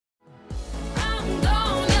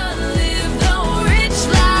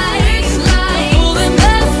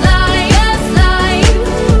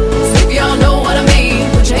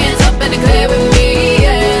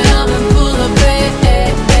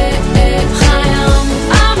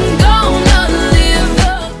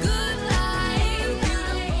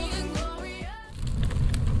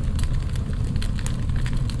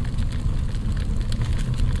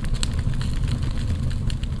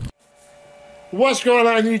What's going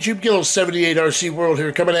on YouTube? Guillows78 RC World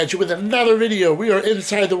here, coming at you with another video. We are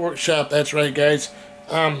inside the workshop. That's right, guys.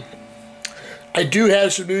 I do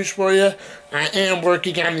have some news for you. I am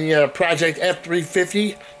working on the project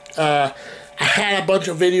F350. I had a bunch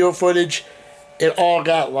of video footage. It all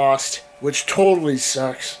got lost, which totally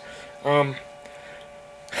sucks. The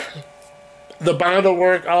Bondo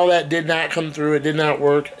work, all that did not come through. It did not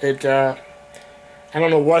work. I don't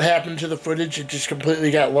know what happened to the footage. It just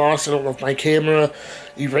completely got lost. I don't know if my camera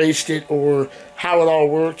erased it or how it all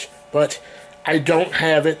worked, but I don't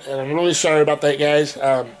have it, and I'm really sorry about that, guys.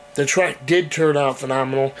 The truck did turn out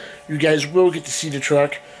phenomenal. You guys will get to see the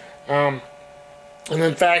truck. And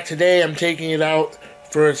in fact, today I'm taking it out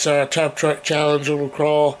for its Tough Truck Challenge little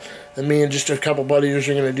crawl that me and just a couple buddies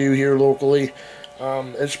are going to do here locally.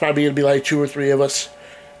 It's probably going to be like 2 or 3 of us.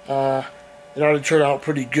 It ought to turn out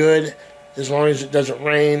pretty good, as long as it doesn't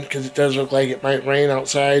rain, because it does look like it might rain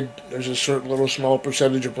outside. There's a certain little small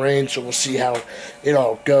percentage of rain, so we'll see how it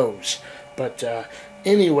all goes. But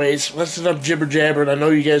anyways, let's enough jibber jabbering. I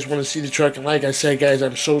know you guys want to see the truck, and like I said, guys,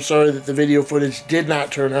 I'm so sorry that the video footage did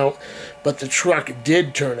not turn out, but the truck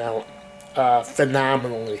did turn out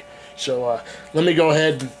phenomenally. So let me go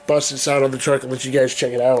ahead and bust this out on the truck and let you guys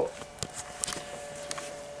check it out.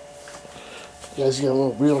 You guys get a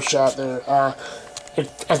little wheel shot there.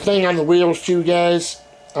 A thing on the wheels too, guys.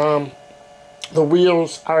 The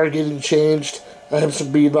wheels are getting changed. I have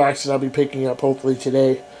some bead locks that I'll be picking up hopefully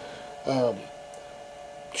today to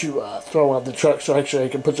throw on the truck, so actually I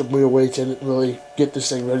can put some wheel weights in it and really get this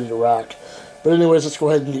thing ready to rock. But anyways, let's go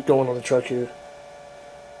ahead and get going on the truck here.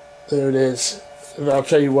 There it is. And I'll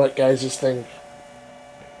tell you what, guys, this thing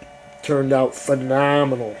turned out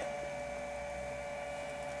phenomenal.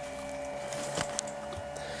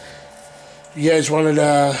 You guys wanted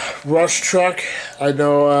a rush truck. I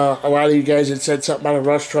know a lot of you guys had said something about a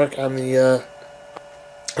rush truck on the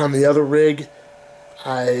other rig.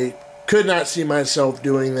 I could not see myself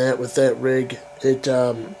doing that with that rig.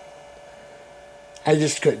 I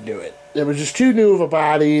just couldn't do it. It was just too new of a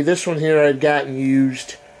body. This one here I'd gotten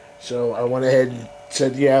used, so I went ahead and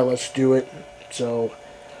said, yeah, let's do it. So,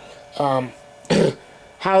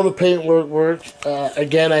 how the paint worked,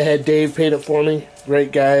 again, I had Dave paint it for me.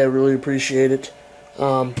 Great guy, I really appreciate it.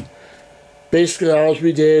 Basically, all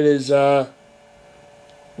we did is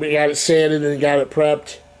we got it sanded and got it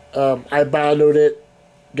prepped. I bondoed it,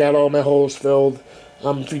 got all my holes filled.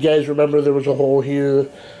 If you guys remember, there was a hole here.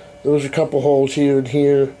 There was a couple holes here and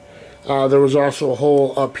here. There was also a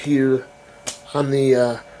hole up here on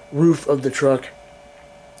the roof of the truck.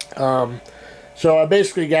 So I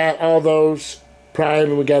basically got all those primed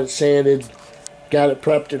and we got it sanded, got it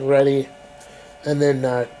prepped and ready. And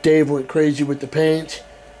then Dave went crazy with the paint.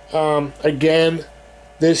 Again,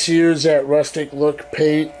 this here's that rustic look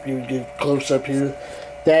paint. You can get close up here.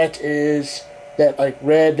 That is that like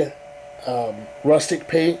red rustic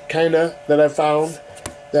paint kinda that I found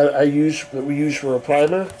that we use for a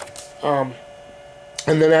primer. And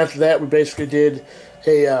then after that, we basically did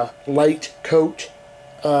a light coat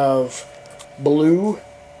of blue.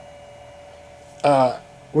 I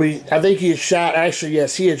think he had shot. Actually,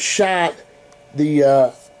 yes, he had shot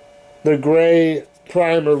the gray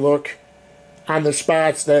primer look on the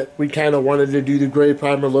spots that we kind of wanted to do the gray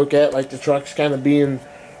primer look at, like the truck's kind of being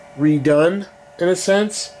redone in a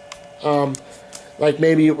sense. Like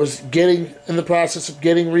maybe it was getting in the process of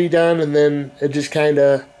getting redone, and then it just kind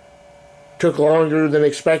of took longer than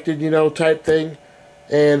expected, you know, type thing.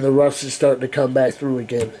 And the rust is starting to come back through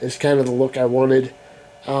again. It's kind of the look I wanted.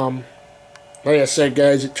 Like I said,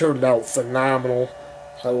 guys, it turned out phenomenal.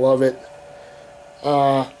 I love it.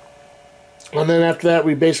 And then after that,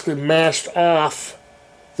 we basically masked off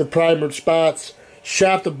the primered spots,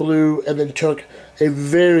 shot the blue, and then took a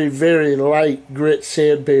very, very light grit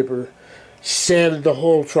sandpaper, sanded the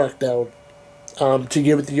whole truck down to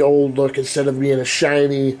give it the old look instead of being a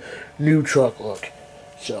shiny new truck look.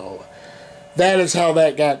 So that is how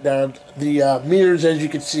that got done. The mirrors, as you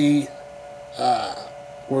can see,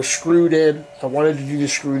 were screwed in. I wanted to do the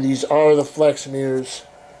screw. These are the flex mirrors,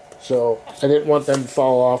 so I didn't want them to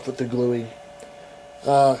fall off with the gluing.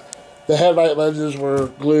 The headlight lenses were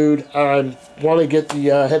glued. I want to get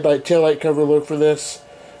the headlight taillight cover look for this,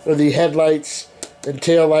 or the headlights and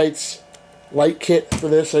taillights light kit for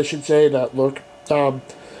this, I should say, not look.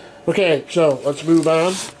 Okay, so let's move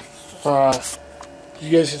on. You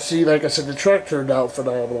guys can see, like I said, the truck turned out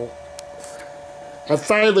phenomenal. I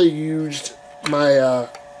finally used my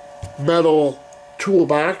metal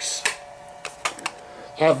toolbox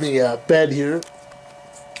on the bed here.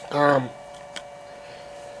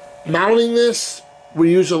 Mounting this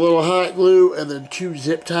We use a little hot glue and then 2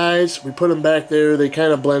 zip ties. We put them back there. They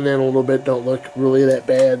kind of blend in a little bit, don't look really that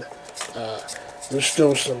bad. There's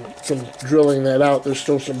still some, from drilling that out, there's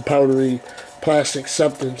still some powdery plastic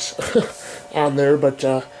substance on there, but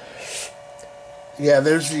yeah,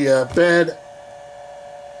 there's the bed.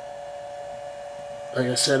 Like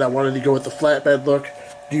I said, I wanted to go with the flatbed look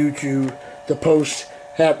due to the post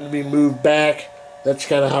happened to be moved back. That's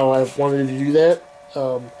kind of how I wanted to do that.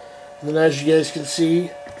 And then as you guys can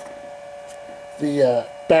see, the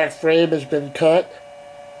back frame has been cut.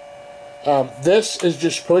 This is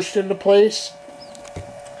just pushed into place.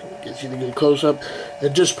 Get you to get a close up.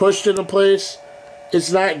 It just pushed into place.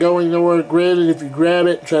 It's not going nowhere. Granted, if you grab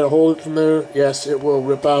it and try to hold it from there, yes, it will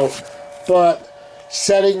rip out. But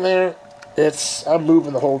setting there, I'm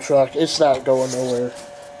moving the whole truck. It's not going nowhere.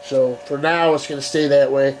 So for now, it's going to stay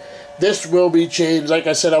that way. This will be changed. Like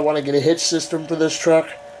I said, I want to get a hitch system for this truck.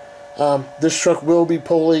 This truck will be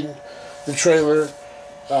pulling the trailer,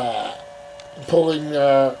 pulling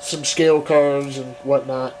some scale cars and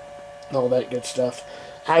whatnot, and all that good stuff.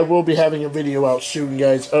 I will be having a video out soon,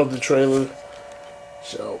 guys, of the trailer.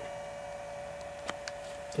 So,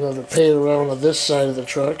 another pan around on this side of the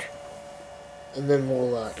truck, and then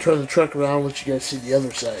we'll turn the truck around, let you guys see the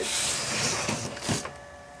other side.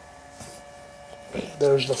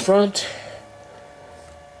 There's the front.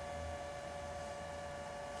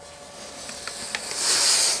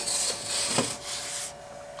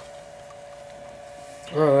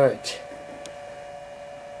 Alright.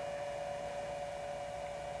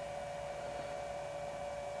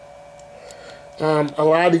 A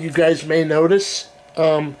lot of you guys may notice,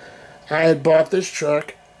 I had bought this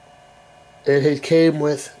truck. It had came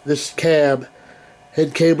with this cab,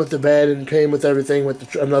 it came with the bed and came with everything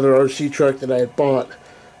with another RC truck that I had bought.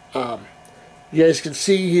 You guys can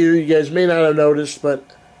see here, you guys may not have noticed, but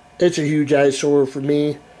it's a huge eyesore for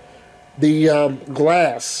me. The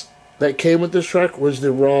glass that came with this truck was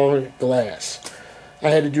the wrong glass. I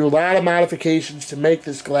had to do a lot of modifications to make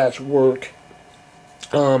this glass work.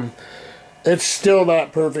 It's still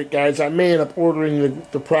not perfect, guys. I may end up ordering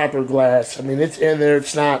the proper glass. I mean, it's in there.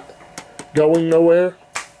 It's not going nowhere.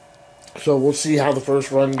 So we'll see how the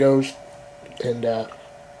first run goes and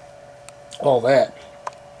all that.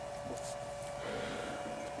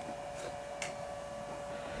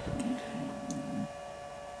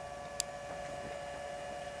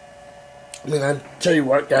 I mean, I tell you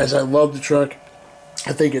what, guys, I love the truck.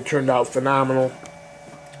 I think it turned out phenomenal.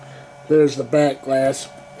 There's the back glass.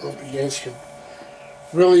 Hope you guys can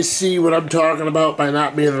really see what I'm talking about by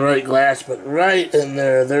not being the right glass, but right in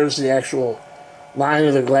there, there's the actual line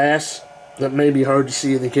of the glass that may be hard to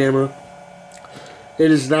see in the camera. It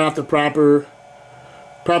is not the proper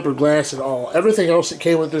glass at all. Everything else that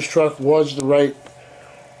came with this truck was the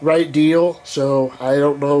right deal, so I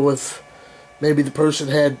don't know if maybe the person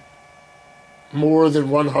had more than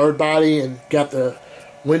one hard body and got the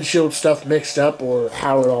windshield stuff mixed up or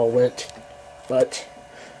how it all went. But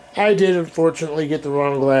I did unfortunately get the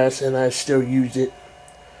wrong glass and I still used it,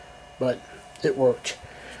 but it worked.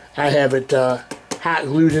 I have it hot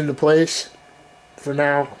glued into place for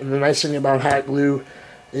now, and the nice thing about hot glue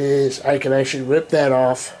is I can actually rip that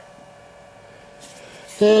off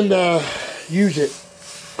and use it.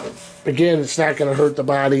 Again, it's not going to hurt the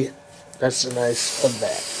body. That's the nice of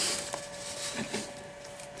that.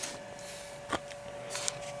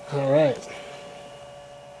 Alright.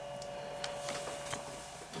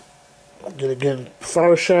 I'm going to get a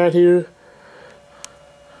far shot here.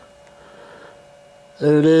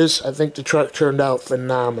 There it is. I think the truck turned out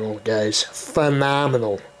phenomenal, guys.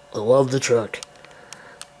 Phenomenal. I love the truck.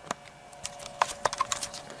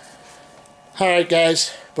 Alright,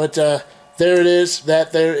 guys. But there it is.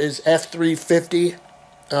 That there is F350.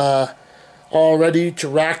 All ready to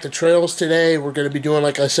rock the trails today. We're going to be doing,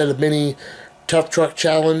 like I said, a mini tough truck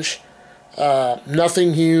challenge.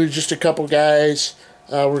 Nothing huge, just a couple guys.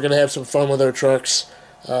 We're going to have some fun with our trucks.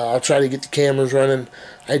 I'll try to get the cameras running.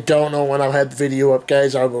 I don't know when I'll have the video up,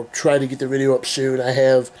 guys. I will try to get the video up soon. I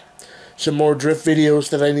have some more drift videos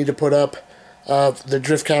that I need to put up of the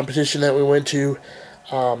drift competition that we went to.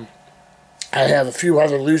 I have a few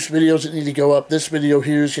other loose videos that need to go up. This video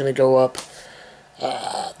here is going to go up.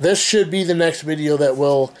 This should be the next video that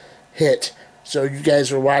will hit. So you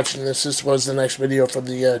guys are watching this. This was the next video from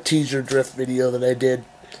the teaser drift video that I did.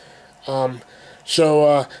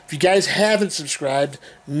 So if you guys haven't subscribed,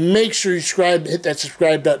 make sure you subscribe. Hit that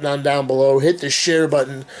subscribe button on down below. Hit the share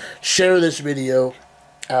button. Share this video.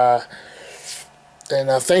 And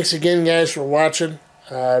thanks again, guys, for watching.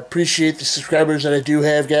 I appreciate the subscribers that I do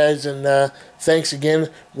have, guys. And thanks again.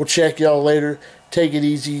 We'll check y'all later. Take it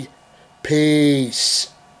easy. Peace.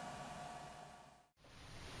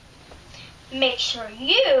 Make sure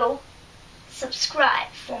you subscribe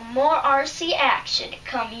for more RC action to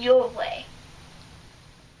come your way.